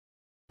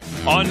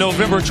On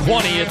November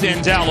 20th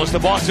in Dallas, the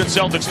Boston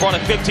Celtics brought a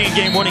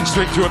 15-game winning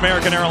streak to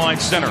American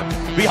Airlines Center.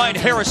 Behind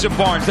Harrison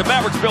Barnes, the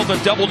Mavericks built a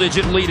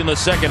double-digit lead in the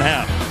second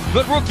half.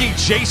 But rookie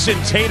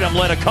Jason Tatum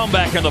led a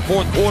comeback in the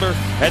fourth quarter,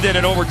 and then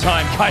in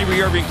overtime,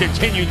 Kyrie Irving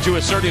continued to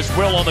assert his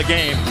will on the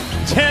game.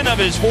 10 of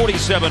his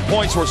 47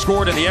 points were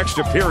scored in the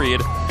extra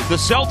period. The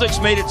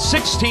Celtics made it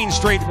 16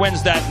 straight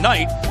wins that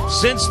night.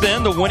 Since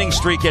then, the winning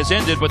streak has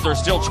ended, but they're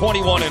still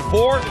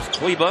 21-4.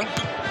 Kleba,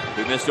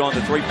 who missed on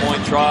the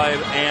three-point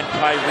drive, and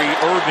Kyrie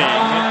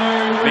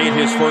Irving made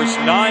his first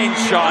 9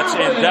 shots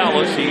in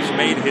Dallas. He's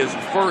made his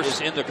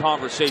first in the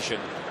conversation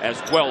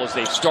as well as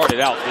they started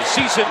out this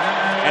season.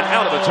 And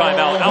out of the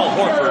timeout, Al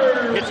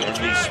Horford hits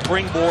the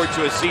springboard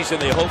to a season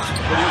they hope to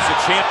produce a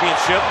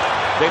championship.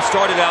 They've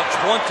started out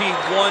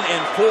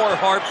 21-4.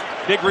 Harp,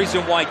 big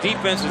reason why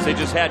defense is they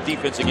just had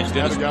defense against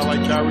Dennis. A guy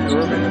like Kyrie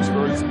Irving is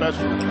very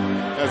special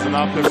as an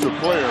offensive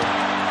player.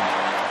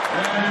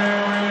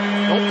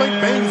 I don't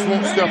think Baines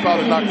won't step out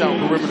and knock down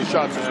perimeter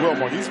shots as well,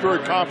 Mark. He's very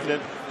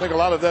confident. I think a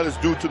lot of that is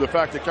due to the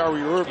fact that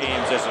Kyrie Irving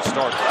games as a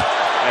starter.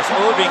 As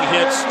Irving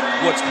hits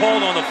what's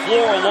called on the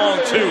floor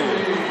along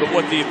 2, but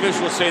what the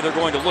officials say they're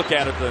going to look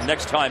at the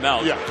next time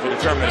out to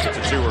determine if it's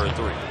a 2 or a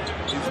 3.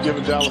 He's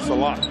given Dallas a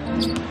lot.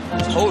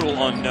 Total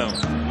unknown.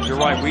 You're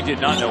right, we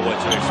did not know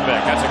what to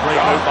expect. That's a great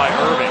move by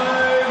Irving.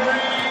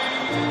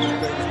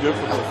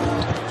 Difficult.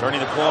 Turning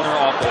the corner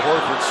off the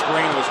Horford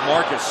screen was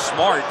Marcus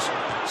Smart.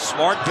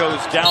 Smart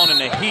goes down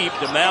in a heap.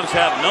 The Mavs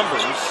have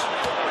numbers.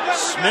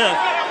 Smith,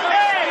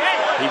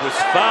 he was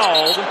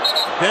fouled.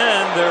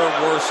 Then there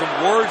were some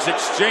words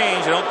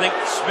exchanged. I don't think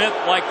Smith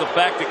liked the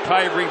fact that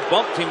Kyrie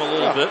bumped him a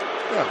little bit.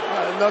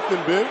 Yeah,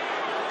 nothing big.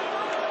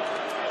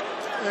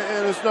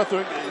 And it's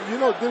nothing, you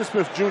know, Dennis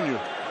Smith Jr.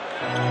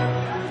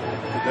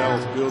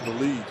 Dallas build the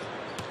lead.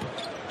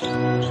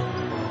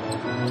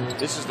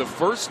 This is the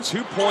first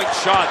 2-point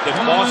shot that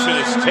Boston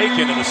has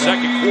taken in the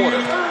second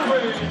quarter.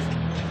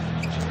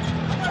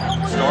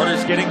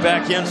 Starters getting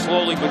back in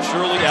slowly but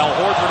surely. Al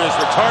Horford has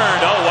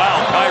returned. Oh,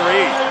 wow,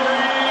 Kyrie.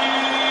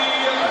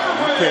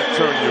 You can't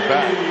turn your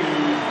back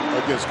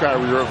against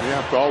Kyrie Irving. You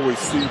have to always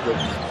see the...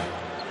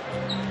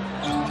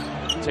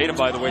 Tatum,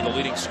 by the way, the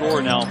leading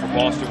scorer now for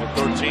Boston with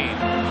 13.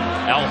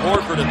 Al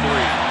Horford a 3.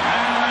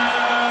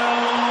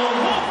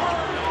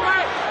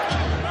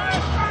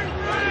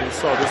 We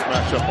saw this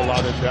matchup a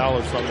lot in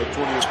Dallas on the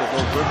 20th of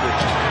November.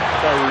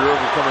 Kyrie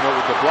Irving coming up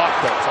with the block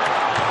that time.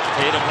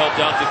 Tatum helped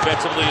out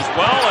defensively as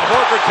well, and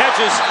Horford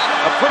catches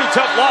a pretty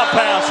tough lob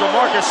pass from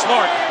Marcus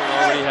Smart.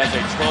 He already has a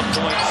 12.6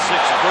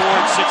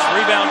 board,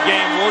 6-rebound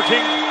game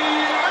working.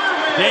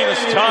 Game is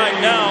tied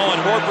now,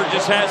 and Horford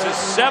just has his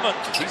 7th.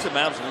 He's the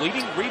Mavs'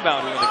 leading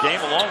rebounder in the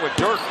game, along with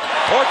Dirk.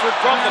 Horford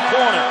from the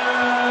corner.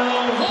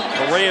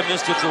 Correa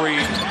missed a 3.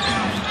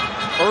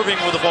 Irving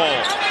with the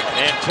ball.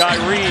 And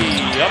Kyrie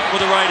up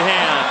with the right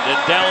hand and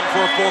down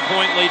for a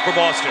 4-point lead for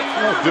Boston.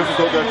 How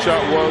difficult that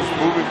shot was,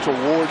 moving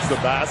towards the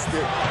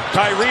basket.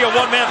 Kyrie, a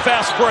one-man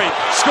fast break,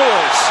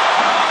 scores.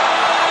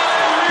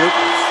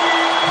 Goodness.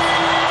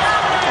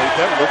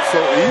 That looks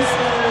so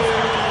easy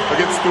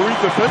against 3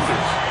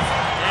 defenders.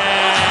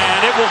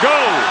 And it will go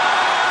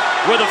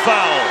with a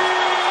foul.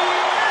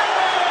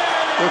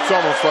 It's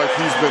almost like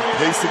he's been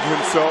pacing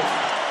himself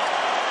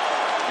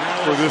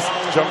for this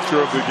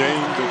juncture of the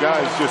game. The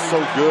guy is just so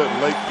good,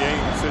 late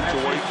game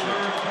situation.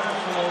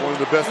 One of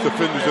the best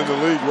defenders in the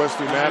league,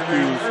 Wesley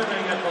Matthews.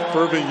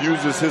 Irving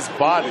uses his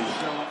body.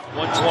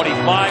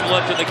 1:25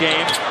 left in the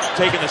game,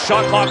 taking the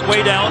shot clock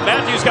way down.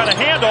 Matthews got a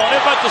hand on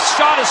it, but the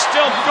shot is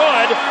still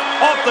good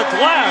off the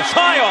glass,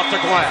 high off the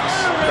glass.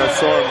 I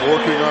saw him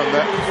working on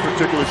that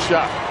particular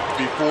shot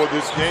before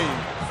this game.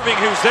 Irving,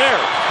 who's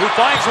there, who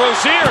finds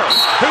Rozier,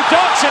 who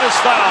dunks and is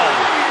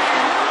fouled.